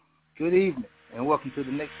good evening, and welcome to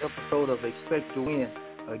the next episode of Expect to Win.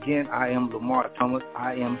 Again, I am Lamar Thomas.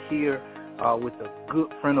 I am here with a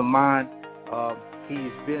good friend of mine.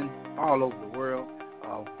 He's been all over the world,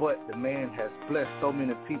 but the man has blessed so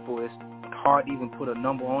many people, it's hard to even put a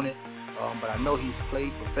number on it. But I know he's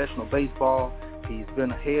played professional baseball. He's been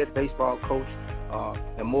a head baseball coach,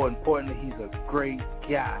 and more importantly, he's a great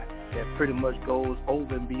guy that pretty much goes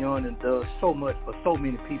over and beyond and does so much for so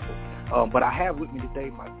many people. But I have with me today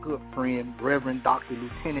my good friend, Reverend Dr.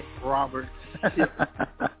 Lieutenant Robert.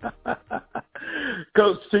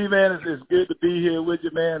 Coach T, man, it's good to be here with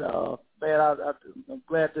you, man. I'm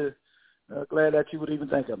glad that you would even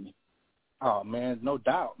think of me. Oh, man, no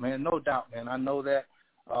doubt, man. I know that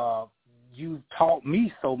you taught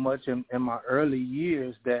me so much in my early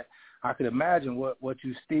years that I could imagine what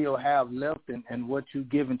you still have left and what you've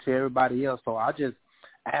given to everybody else. So I just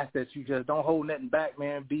ask that you just don't hold nothing back,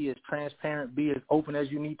 man. Be as transparent, be as open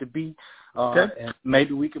as you need to be, okay. And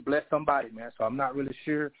maybe we could bless somebody, man. So I'm not really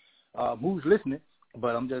sure who's listening,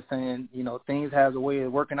 but I'm just saying, things have a way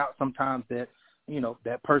of working out sometimes that,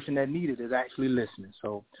 that person that needed is actually listening.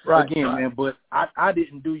 So, right. Man, but I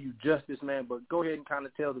didn't do you justice, man, but go ahead and kind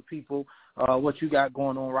of tell the people what you got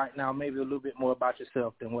going on right now, maybe a little bit more about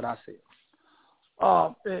yourself than what I said.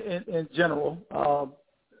 In general,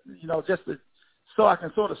 so I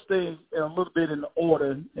can sort of stay a little bit in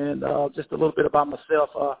order and just a little bit about myself.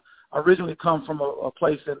 I originally come from a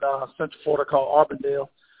place in Central Florida called Auburndale.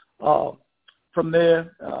 From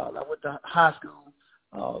there, I went to high school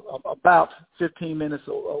about 15 minutes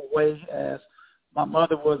away, as my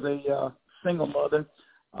mother was a single mother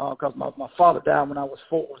because my father died when I was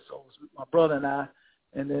 4, so it was my brother and I.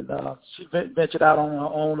 And then she ventured out on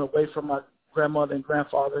her own away from my grandmother and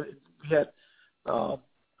grandfather. We had, at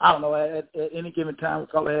any given time, we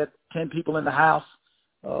probably had 10 people in the house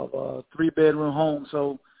of a 3-bedroom home.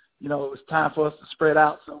 So, it was time for us to spread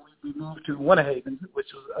out. So we moved to Winter Haven, which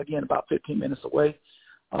was, again, about 15 minutes away.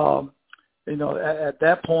 At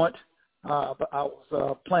that point, I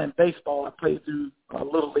was playing baseball. I played through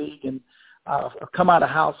Little League, and I come out of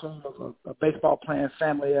a household of a baseball playing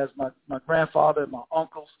family as my grandfather and my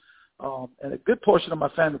uncles. And a good portion of my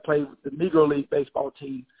family played with the Negro League baseball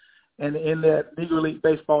team. And in that Negro League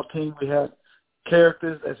baseball team, we had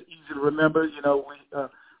characters that's easy to remember.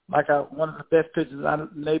 One of the best pitchers in our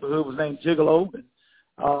neighborhood was named Gigolo. And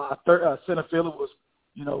our center fielder was,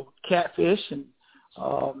 Catfish. And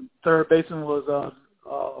third baseman was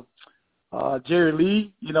Jerry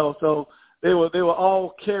Lee. So they were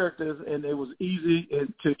all characters, and it was easy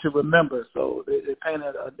to remember. So they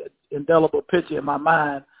painted an indelible picture in my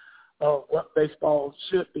mind of what baseball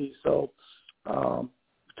should be. So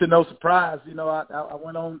to no surprise, I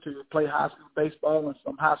went on to play high school baseball, and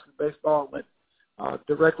from high school baseball I went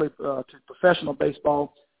directly to professional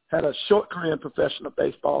baseball, had a short career in professional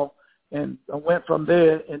baseball, and I went from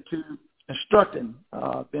there into instructing,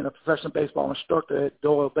 being a professional baseball instructor at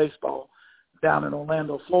Doyle Baseball down in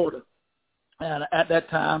Orlando, Florida. And at that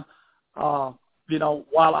time, while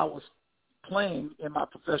I was playing in my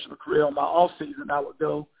professional career on my off season, I would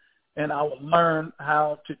go and I would learn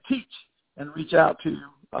how to teach and reach out to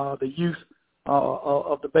the youth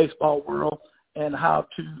of the baseball world and how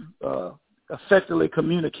to effectively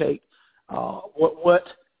communicate what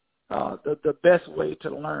the best way to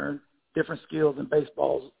learn different skills in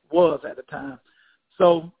baseball was at the time.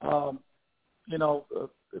 So,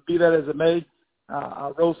 be that as it may,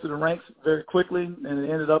 I rose through the ranks very quickly and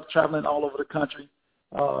ended up traveling all over the country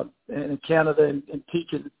and in Canada and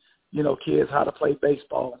teaching, kids how to play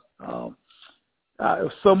baseball. It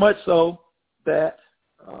was so much so that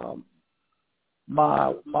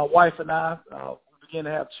my wife and I began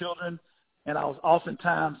to have children, and I was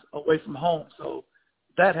oftentimes away from home. So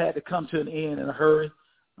that had to come to an end in a hurry,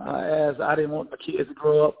 as I didn't want my kids to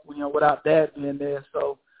grow up, without dad being there.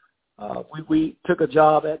 So we took a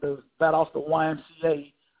job at the Valdosta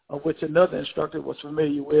YMCA, of which another instructor was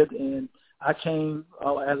familiar with, and I came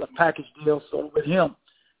as a package deal with him.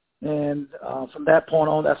 And from that point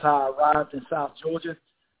on, that's how I arrived in South Georgia.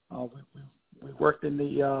 We worked in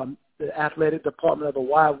the athletic department of the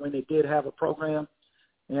Y when they did have a program.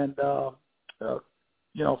 And,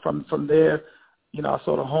 from there, I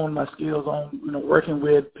sort of honed my skills on, working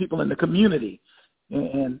with people in the community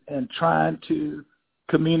and trying to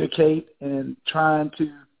communicate and trying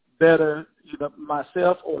to better either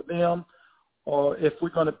myself or them, or if we're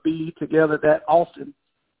going to be together that often,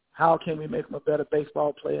 how can we make them a better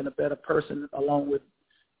baseball player and a better person, along with,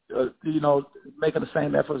 making the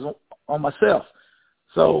same efforts on myself.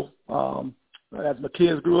 So as my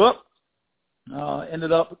kids grew up,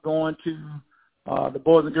 ended up going to the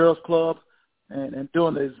Boys and Girls Club and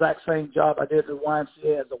doing the exact same job I did at the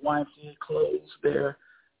YMCA as the YMCA closed their,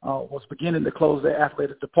 was beginning to close their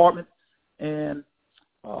athletic department. And,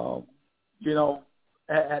 you know,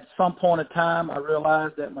 at some point in time, I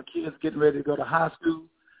realized that my kids getting ready to go to high school.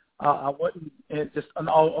 I wasn't, and just in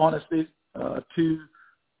all honesty, too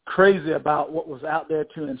crazy about what was out there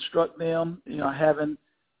to instruct them, you know, having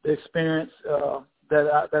the experience that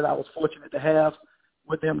I was fortunate to have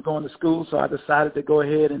with them going to school. So I decided to go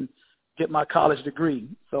ahead and get my college degree.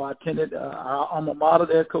 So I attended our alma mater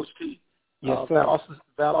there, Coach T. Yes, sir.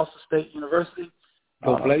 Valdosta State University.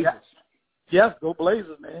 Go Blazers. Yeah, go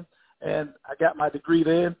Blazers, man. And I got my degree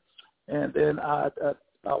there. And then I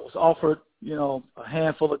was offered, you know, a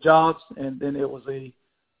handful of jobs. And then it was a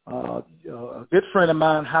good friend of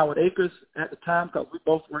mine, Howard Akers, at the time, because we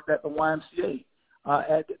both worked at the YMCA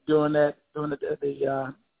during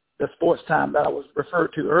the sports time that I was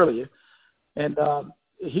referred to earlier. And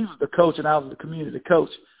he was the coach, and I was the community coach.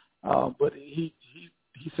 But he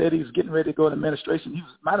said he was getting ready to go into administration.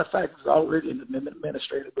 Matter of fact, he was already an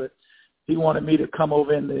administrator, but he wanted me to come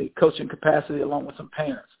over in the coaching capacity along with some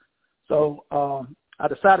parents. So I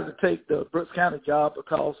decided to take the Brooks County job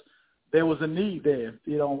because there was a need there.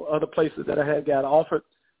 You know, other places that I had got offered,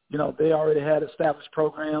 you know, they already had established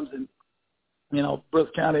programs, and, you know,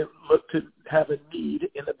 Brooks County looked to have a need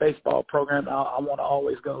in the baseball program. I want to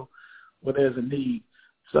always go where there's a need.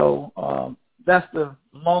 So that's the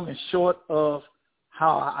long and short of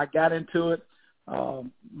how I got into it.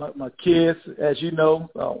 My kids, as you know,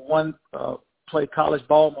 one played college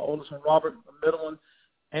ball, my oldest one, Robert, the middle one,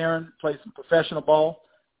 Aaron, played some professional ball.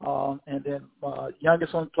 And then my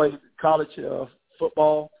youngest one played college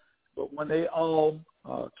football. But when they all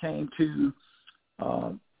came to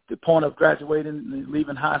the point of graduating and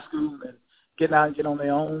leaving high school and getting out and getting on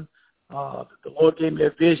their own, the Lord gave me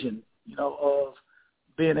a vision, you know, of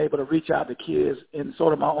being able to reach out to kids in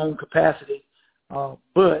sort of my own capacity.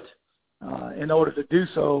 But in order to do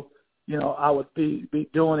so, you know, I would be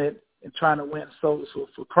doing it and trying to win souls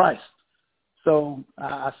for Christ. So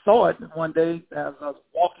I saw it one day as I was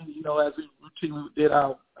walking, you know, as we routinely did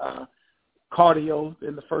our cardio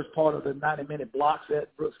in the first part of the 90-minute blocks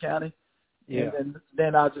at Brooks County. Yeah. And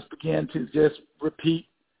then I just began to just repeat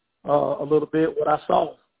a little bit what I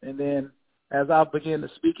saw. And then as I began to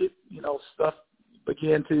speak it, you know, stuff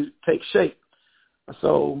began to take shape.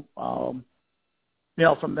 So, you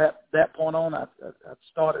know, from that point on, I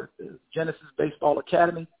started Genesis Baseball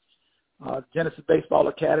Academy. Genesis Baseball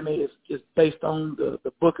Academy is based on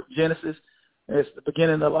the book of Genesis. It's the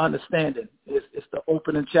beginning of understanding. It's the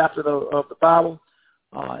opening chapter of the Bible,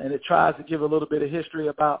 and it tries to give a little bit of history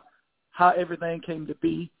about how everything came to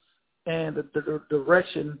be and the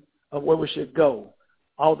direction of where we should go.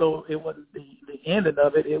 Although it wasn't the ending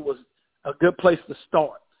of it, it was a good place to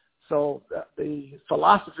start. So the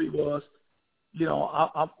philosophy was, you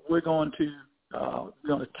know, we're going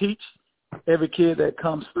to teach every kid that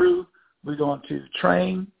comes through. We're going to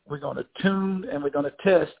train, we're going to tune, and we're going to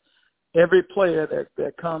test every player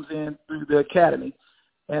that comes in through the academy.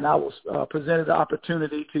 And I was presented the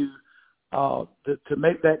opportunity to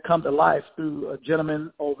make that come to life through a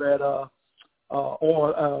gentleman over at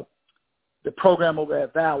the program over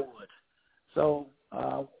at Valwood. So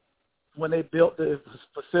when they built the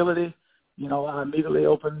facility, you know, I immediately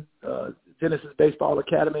opened Genesis Baseball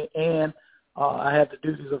Academy, and I had the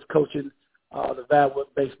duties of coaching the Valwood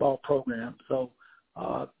baseball program. So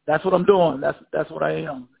that's what I'm doing. That's what I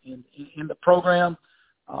am. In the program,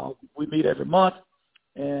 we meet every month,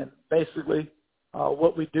 and basically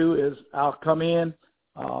what we do is I'll come in,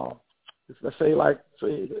 let's say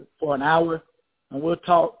for an hour, and we'll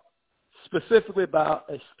talk specifically about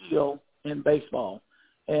a skill in baseball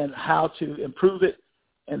and how to improve it,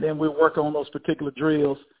 and then we work on those particular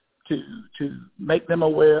drills to make them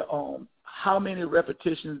aware on how many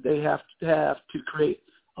repetitions they have to create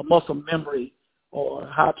a muscle memory, or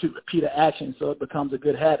how to repeat an action so it becomes a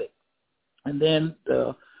good habit. And then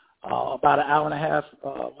about an hour and a half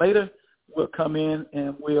later, we'll come in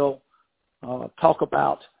and we'll talk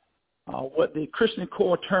about what the Christian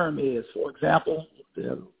core term is. For example,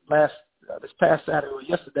 this past Saturday or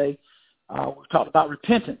yesterday, we talked about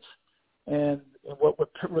repentance and what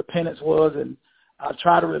repentance was, and I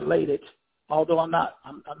try to relate it. Although I'm not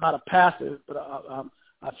a pastor, but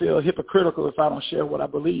I feel hypocritical if I don't share what I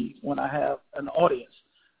believe when I have an audience.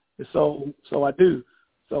 And so I do.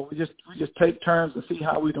 So we just take turns and see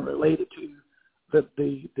how we can relate it to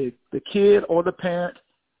the kid or the parent,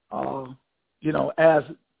 you know, as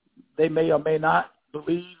they may or may not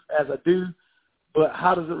believe as I do, but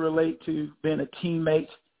how does it relate to being a teammate?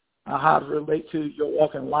 How does it relate to your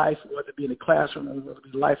walk in life, whether it be in the classroom or whether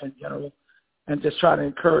it be life in general? and just try to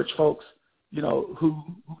encourage folks, who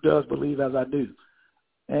does believe as I do.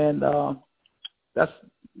 And that's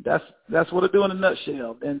what I do in a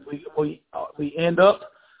nutshell. And we end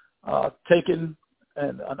up taking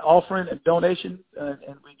an offering and donation,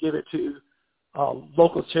 and we give it to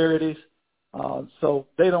local charities. So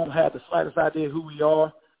they don't have the slightest idea who we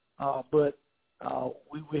are, but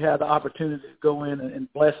we have the opportunity to go in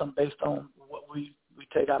and bless them based on what we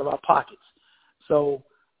take out of our pockets. So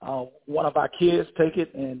one of our kids take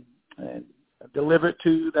it and deliver it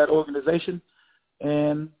to that organization,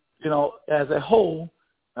 and as a whole,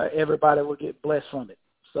 everybody will get blessed from it.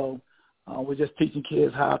 So we're just teaching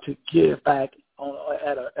kids how to give back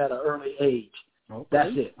at an early age. Okay.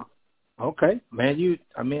 That's it. Okay, man.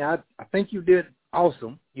 I think you did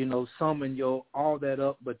awesome. Summing all that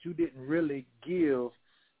up, but you didn't really give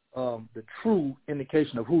the true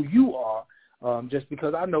indication of who you are. Just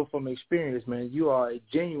because I know from experience, man, you are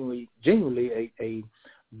genuinely a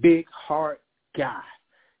big heart guy.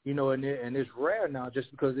 And it's rare now,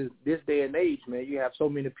 just because this day and age, man, you have so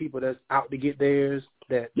many people that's out to get theirs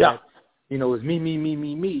that is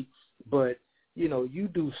me. But you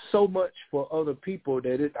do so much for other people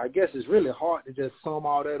that I guess it's really hard to just sum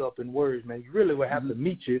all that up in words, man. You really would have to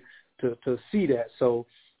meet you to see that. So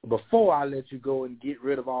before I let you go and get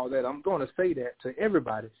rid of all that, I'm going to say that to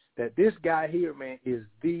everybody, that this guy here, man, is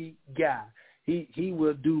the guy. He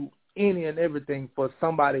will do any and everything for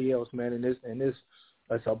somebody else, man. And it's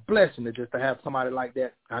a blessing to have somebody like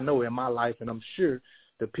that, I know, in my life, and I'm sure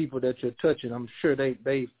the people that you're touching, I'm sure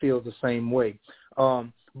they feel the same way.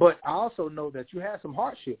 But I also know that you had some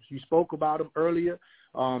hardships. You spoke about them earlier.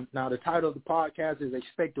 Now, the title of the podcast is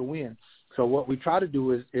Expect to Win. So what we try to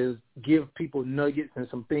do is give people nuggets and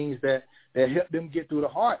some things that help them get through the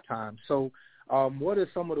hard times. So what are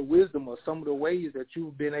some of the wisdom or some of the ways that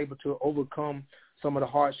you've been able to overcome some of the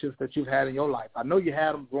hardships that you've had in your life? I know you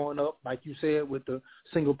had them growing up, like you said, with the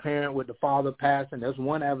single parent, with the father passing. That's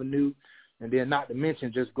one avenue. And then not to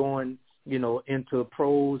mention just going, into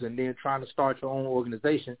pros and then trying to start your own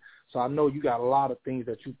organization. So I know you got a lot of things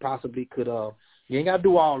that you possibly could, you ain't got to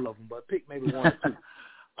do all of them, but pick maybe one or two.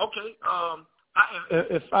 Okay.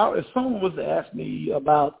 If someone was to ask me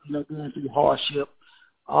about, going through hardship,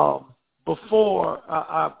 before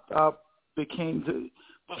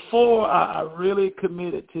I really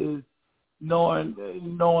committed to knowing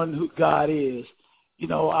who God is,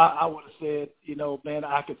 I would have said, man,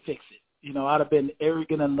 I could fix it. I'd have been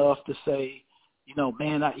arrogant enough to say,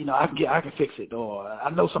 man, I can fix it, or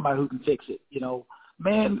I know somebody who can fix it.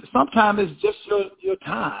 Man, sometimes it's just your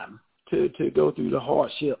time to go through the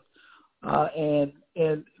hardship. And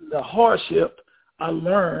the hardship, I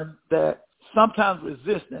learned that sometimes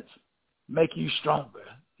resistance make you stronger.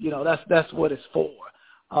 That's what it's for.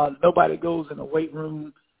 Nobody goes in the weight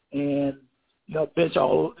room and, press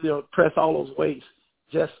all those weights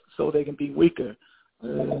just so they can be weaker.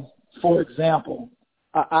 For example,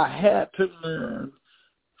 I had to learn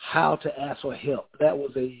how to ask for help. That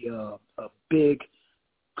was a big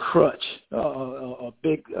crutch, a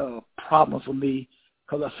big problem for me,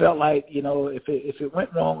 because I felt like, if it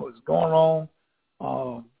went wrong, it was going wrong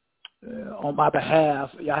on my behalf,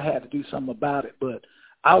 I had to do something about it. But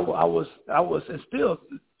I was, and still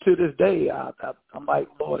to this day, I'm like,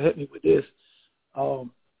 Lord, help me with this.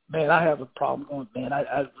 Man, I have a problem going, man,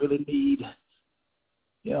 I really need,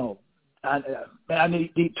 I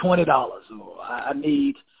need $20, or I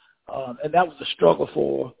need, and that was a struggle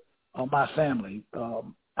for my family.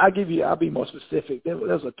 I'll be more specific. There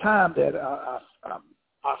was a time that our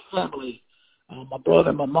family, my brother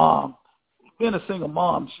and my mom, being a single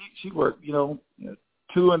mom, she worked,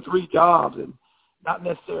 2 and 3 jobs, and not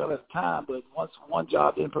necessarily at the time, but once one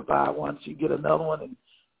job didn't provide one, she'd get another one, and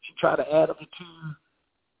she tried to add up the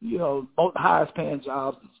 2, both highest paying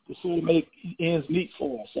jobs to sort of make ends meet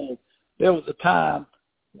for her. So there was a time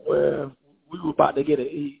where we were about to get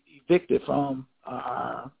evicted from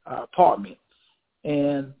our apartment,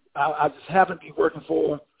 and I just happened to be working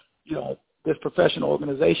for, this professional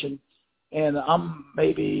organization, and I'm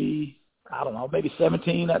maybe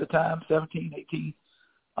 17 at the time, 17, 18.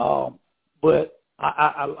 But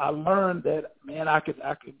I learned that, man, I could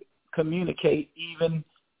communicate even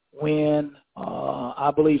when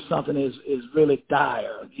I believe something is really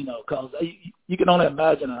dire, because you can only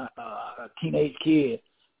imagine a teenage kid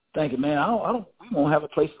thinking, man, we won't have a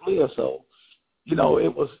place to live. So,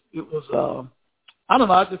 it was I don't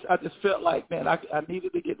know. I just felt like, man, I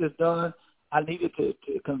needed to get this done. I needed to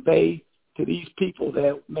convey to these people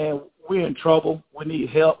that, man, we're in trouble. We need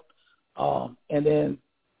help. And then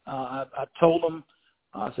I told them,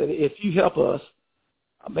 I said, if you help us,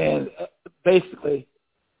 man, basically,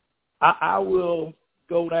 I will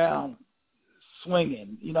go down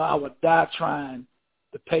swinging. I would die trying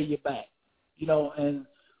to pay you back. And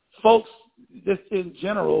folks, just in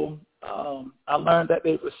general, I learned that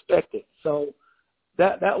they respect it. So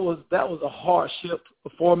that was a hardship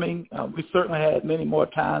for me. We certainly had many more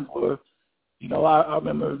times where, I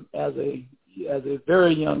remember as a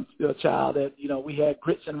very young child that we had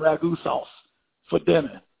grits and ragu sauce for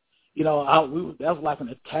dinner. That was like an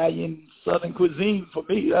Italian Southern cuisine for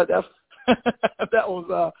me. That's that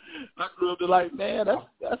was I grew up to like, man,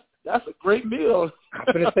 that's a great meal.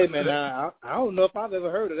 I'm gonna say, man, I don't know if I've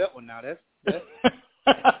ever heard of that one. Now that's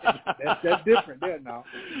different there now.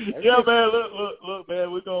 That's yeah, different. Man. Look,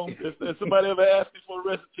 man. We're gonna. If somebody ever asks me for a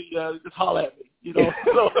recipe, just holler at me.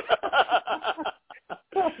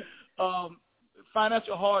 So,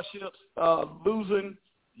 financial hardships, losing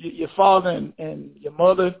your father and your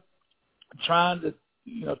mother, trying to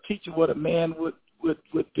teach you what a man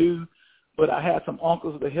would do, but I had some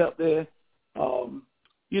uncles to help there.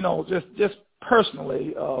 Just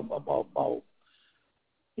personally,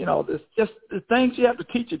 there's just the things you have to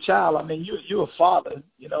teach a child. I mean, you're a father, and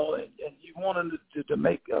you want them to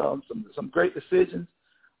make some great decisions.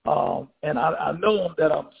 And I know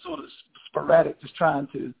that I'm sort of sporadic, just trying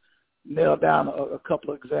to nail down a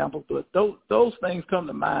couple of examples, but those things come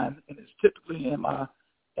to mind, and it's typically in my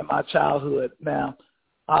childhood. Now,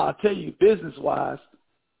 I'll tell you, business-wise,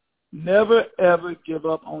 never ever give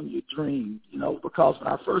up on your dream. Because when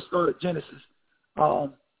I first started Genesis, a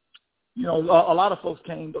lot of folks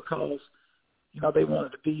came because they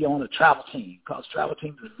wanted to be on a travel team, because travel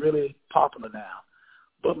teams is really popular now.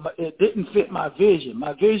 But it didn't fit my vision.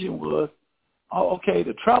 My vision was, okay,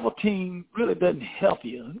 the travel team really doesn't help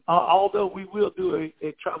you, although we will do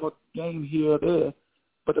a travel game here or there.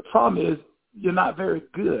 But the problem is you're not very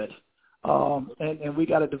good, and we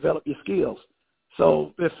got to develop your skills.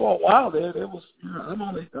 So for a while there was, I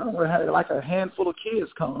only had like a handful of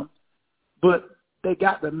kids come, but they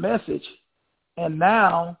got the message, and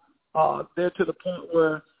now they're to the point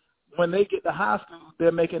where when they get to high school,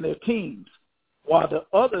 they're making their teams. While the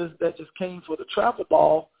others that just came for the travel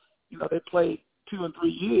ball, they played 2 and 3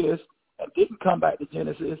 years and didn't come back to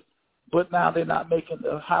Genesis, but now they're not making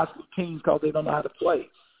the high school teams because they don't know how to play.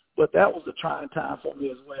 But that was a trying time for me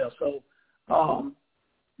as well. So,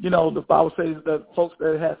 the Bible says that folks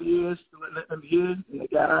that have ears, let them hear, and they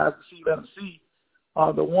got eyes to see, let them see.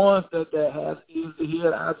 The ones that has ears to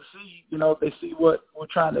hear, eyes to see, they see what we're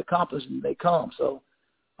trying to accomplish and they come. So,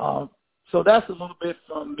 so that's a little bit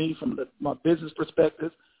from me, from my business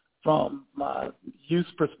perspective, from my youth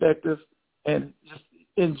perspective, and just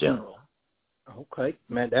in general. Okay,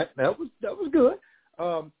 man, that was good.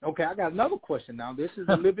 Okay, I got another question now. This is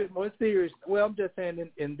a little bit more serious. Well, I'm just saying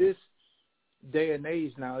in this day and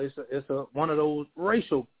age now, it's one of those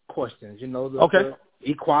racial questions, the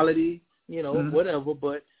equality, whatever.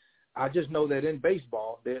 But I just know that in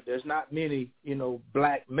baseball, there's not many,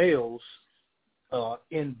 black males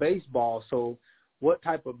in baseball. So what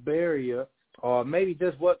type of barrier, or maybe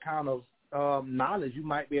just what kind of knowledge you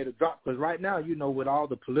might be able to drop? Because right now, with all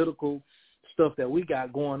the political stuff that we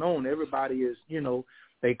got going on, everybody is,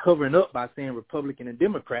 they covering up by saying Republican and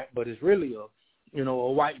Democrat, but it's really a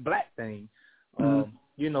white-black thing.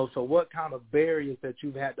 So what kind of barriers that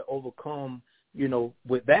you've had to overcome,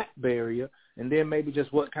 with that barrier, and then maybe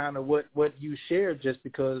just what you shared, just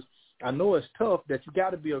because I know it's tough that you got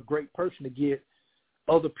to be a great person to get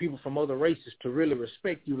other people from other races to really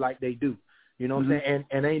respect you like they do. You know what I'm saying?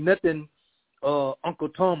 And ain't nothing Uncle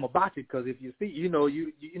Tom about it, because if you see, you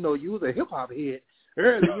was a hip hop head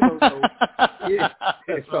early, so yeah.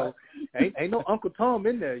 So ain't no Uncle Tom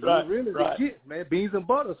in there. You really legit, man, beans and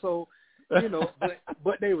butter. So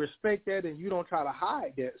but they respect that, and you don't try to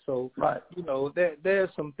hide that. So there's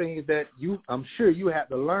some things that I'm sure you had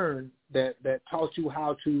to learn that taught you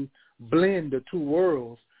how to blend the two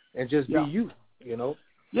worlds and just be you.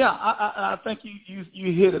 Yeah, I think you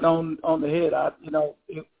hit it on the head. I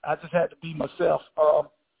just had to be myself.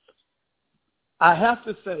 I have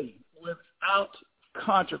to say, without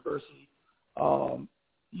controversy,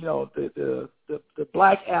 the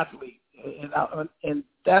black athlete, and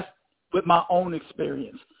that's with my own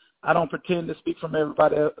experience. I don't pretend to speak from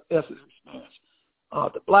everybody else's experience.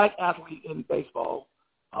 The black athlete in baseball,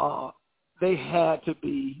 they had to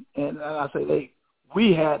be, and I say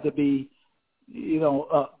we had to be,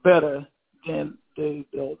 better than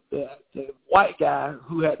the white guy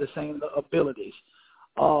who had the same abilities.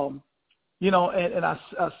 And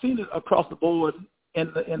I've seen it across the board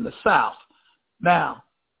in the South. Now,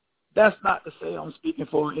 that's not to say I'm speaking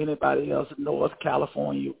for anybody else in North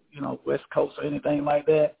California, West Coast or anything like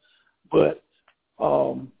that. But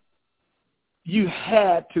you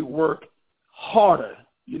had to work harder,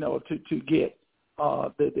 to get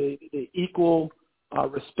the equal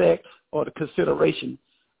respect or the consideration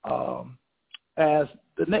as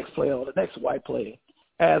the next player or the next white player.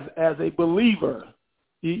 As a believer,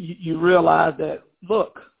 you realize that,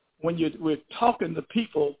 look, when we're talking to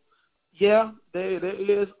people, yeah, there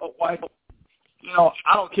is a white. I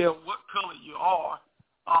don't care what color you are.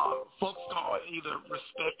 Folks are either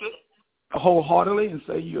respect it wholeheartedly and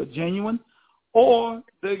say you're genuine, or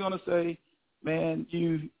they're gonna say, man,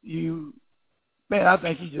 I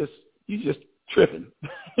think you just tripping.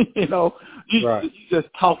 You just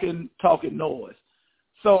talking noise.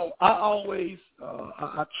 So I always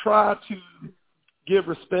I try to give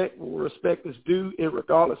respect where respect is due,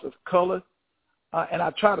 irregardless of color, and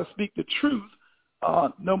I try to speak the truth,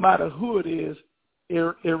 no matter who it is,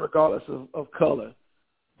 irregardless of color.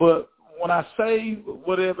 But when I say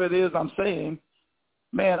whatever it is I'm saying,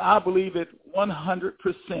 man, I believe it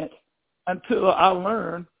 100% until I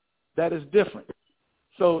learn that it's different.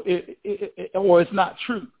 So or it's not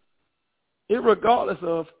true. Irregardless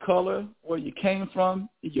of color, where you came from,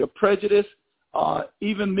 your prejudice,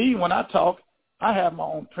 even me, when I talk, I have my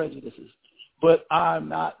own prejudices, but I'm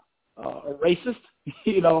not a racist.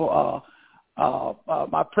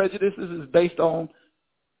 My prejudices is based on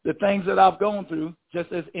the things that I've gone through,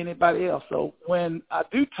 just as anybody else. So when I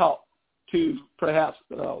do talk to perhaps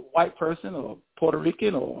a white person or Puerto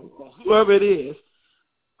Rican or whoever it is,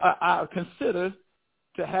 I consider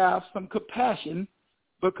to have some compassion,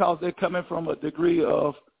 because they're coming from a degree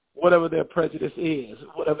of whatever their prejudice is,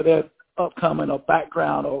 whatever their upcoming or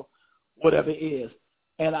background or whatever it is.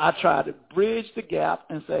 And I try to bridge the gap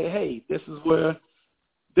and say, hey, this is where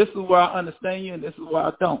I understand you and this is where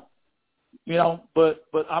I don't.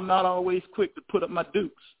 But I'm not always quick to put up my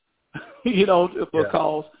dukes,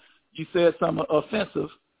 because you said something offensive.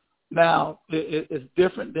 Now, it's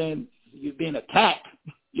different than you being attacked,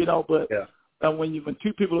 but when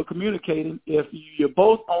two people are communicating, if you're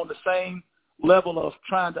both on the same level of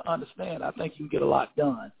trying to understand, I think you can get a lot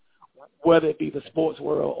done, whether it be the sports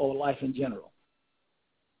world or life in general.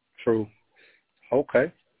 True.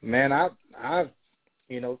 Okay. Man, I've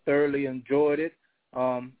thoroughly enjoyed it.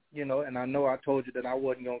 And I know I told you that I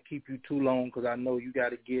wasn't going to keep you too long, because I know you got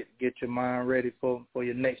to get your mind ready for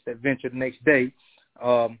your next adventure the next day.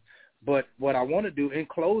 But what I want to do in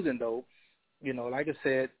closing, though, like I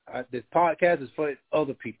said, this podcast is for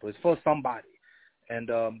other people. It's for somebody. And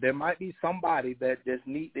there might be somebody that just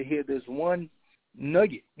need to hear this one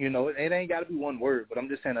nugget. It ain't got to be one word, but I'm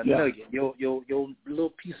just saying a nugget, your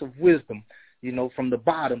little piece of wisdom, from the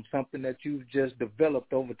bottom, something that you've just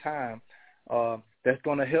developed over time, that's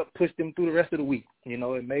going to help push them through the rest of the week,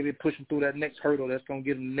 and maybe push them through that next hurdle that's going to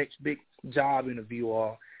get them the next big job interview,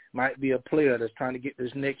 or might be a player that's trying to get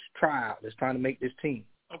this next tryout, that's trying to make this team.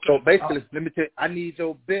 Okay. So basically, let me tell you, I need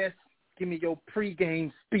your best. Give me your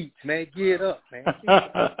pregame speech, man. Get up, man.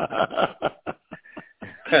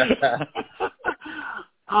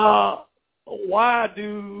 Why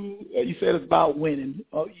do you said it's about winning?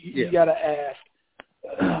 You got to ask,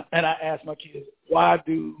 and I ask my kids, why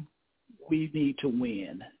do we need to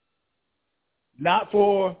win? Not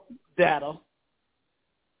for data.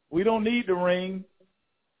 We don't need the ring.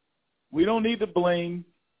 We don't need the bling.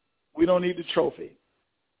 We don't need the trophy.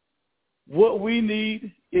 What we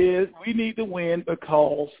need is we need to win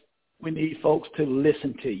because we need folks to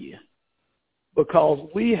listen to you, because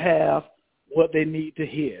we have what they need to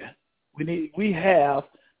hear. We have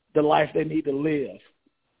the life they need to live.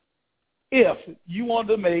 If you want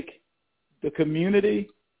to make the community,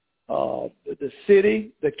 the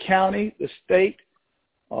city, the county, the state,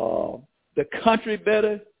 the country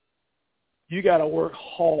better, you got to work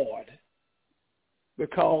hard,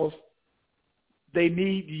 because they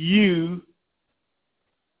need you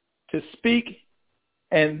to speak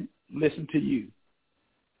and listen to you.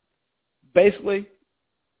 Basically,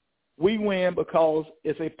 we win because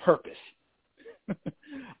it's a purpose.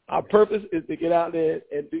 Our purpose is to get out there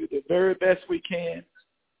and do the very best we can,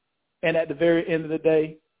 and at the very end of the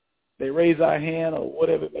day, they raise our hand or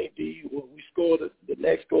whatever it may be, we score the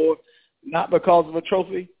next score, not because of a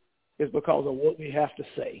trophy, it's because of what we have to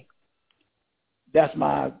say. That's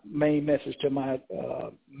my main message to my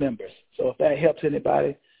members. So if that helps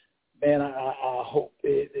anybody, man, I hope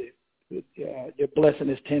your blessing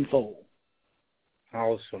is tenfold.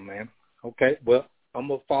 Awesome, man. Okay, well, I'm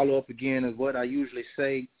going to follow up again as what I usually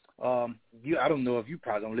say. I don't know if you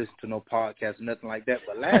probably don't listen to no podcast or nothing like that,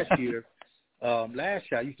 but last year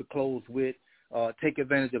I used to close with take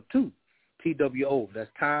advantage of two, TWO.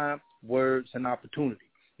 That's time, words, and opportunity,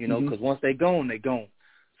 because once they're gone, they're gone.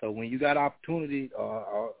 So when you got opportunity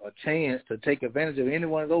or a chance to take advantage of any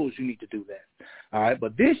one of those, you need to do that. All right.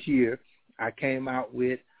 But this year I came out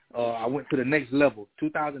with, I went to the next level.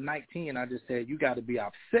 2019, I just said you got to be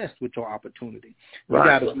obsessed with your opportunity. You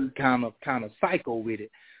got to be kind of psycho with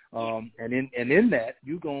it. And in that,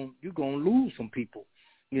 you're gonna lose some people.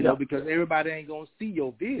 You know, because everybody ain't going to see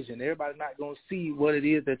your vision. Everybody not going to see what it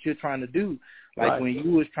is that you're trying to do. Like when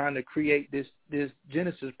you was trying to create this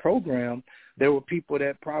Genesis program, there were people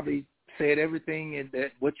that probably said everything and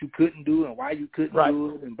that what you couldn't do and why you couldn't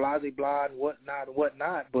do it and blah, blah, blah, and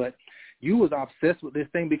whatnot. But you was obsessed with this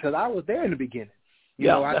thing because I was there in the beginning. You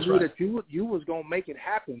know, I knew that you was going to make it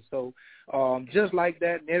happen. So just like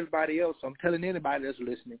that and everybody else, I'm telling anybody that's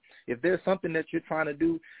listening, if there's something that you're trying to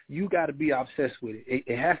do, you got to be obsessed with it.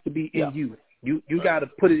 It has to be in you. You got to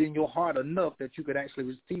put it in your heart enough that you could actually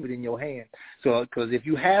receive it in your hand. So because if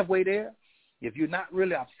you halfway there, if you're not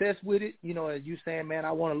really obsessed with it, you know, as you saying, man,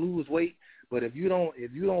 I want to lose weight, but if you don't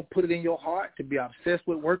put it in your heart to be obsessed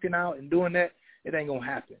with working out and doing that, it ain't going to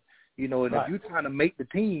happen. You know, and if you're trying to make the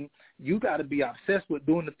team, you got to be obsessed with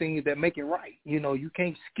doing the things that make it right. You know, you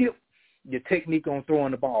can't skip your technique on throwing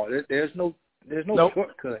the ball. There's no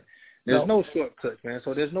shortcut. There's no shortcuts, man.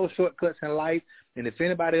 So there's no shortcuts in life. And if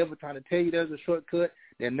anybody ever trying to tell you there's a shortcut,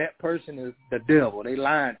 then that person is the devil. They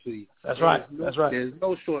lying to you. That's right. There's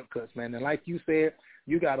no shortcuts, man. And like you said,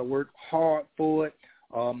 you got to work hard for it.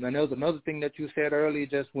 And there was another thing that you said earlier,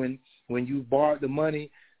 just when you borrowed the money,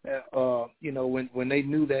 you know, when they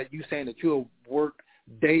knew that you saying that you'll work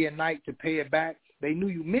day and night to pay it back, they knew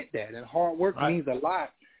you meant that. And hard work means a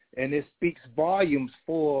lot, and it speaks volumes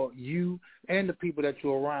for you and the people that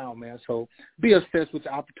you're around, man. So be obsessed with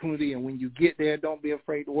the opportunity, and when you get there, don't be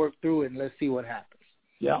afraid to work through it, and let's see what happens.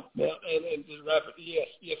 Yeah, and just wrap it.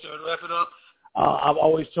 Yes, sir. To wrap it up, I've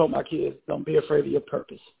always told my kids, don't be afraid of your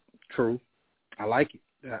purpose. True. I like it,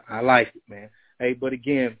 man. Hey, but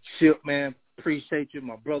again, Chip, man, appreciate you,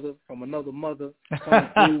 my brother from another mother, coming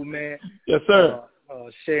through, man. Yes, sir.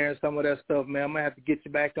 Sharing some of that stuff, man. I'm going to have to get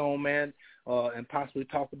you back on, man, and possibly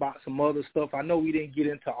talk about some other stuff. I know we didn't get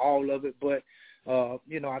into all of it, but,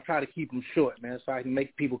 you know, I try to keep them short, man, so I can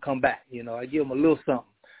make people come back. You know, I give them a little something.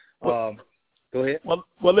 Go ahead. Well,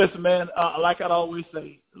 listen, man, like I always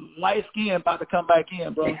say, light skin about to come back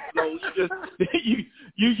in, bro. So you just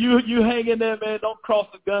you hang in there, man. Don't cross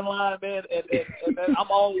the gun line, man. And man, I've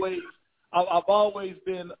always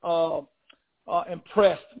been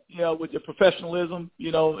impressed, you know, with your professionalism,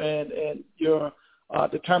 you know, and your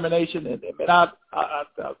determination. And I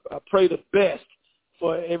pray the best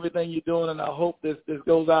for everything you're doing, and I hope this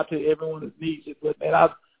goes out to everyone that needs it. But man,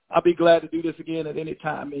 I'll be glad to do this again at any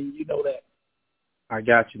time, and you know that. I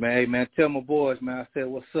got you, man. Hey, man, tell my boys, man, I said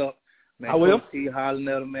what's up. Man, I will. See you hollering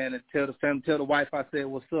at them, man, and tell the family, tell the wife I said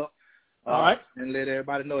what's up. All right. And let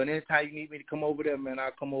everybody know. And anytime you need me to come over there, man,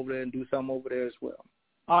 I'll come over there and do something over there as well.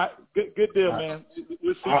 All right. Good deal, man.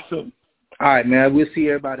 We'll see you soon. All right, man. We'll see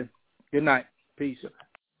everybody. Good night. Peace.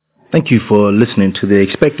 Thank you for listening to the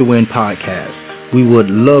Expect to Win podcast. We would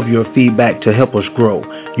love your feedback to help us grow.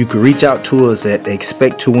 You can reach out to us at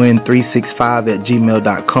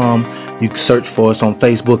expecttowin365@gmail.com. You can search for us on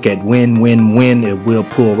Facebook at Win Win Win. It will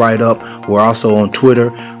pull right up. We're also on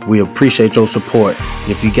Twitter. We appreciate your support.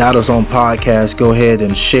 If you got us on podcast, go ahead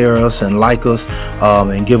and share us and like us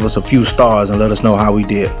and give us a few stars and let us know how we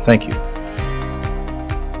did. Thank you.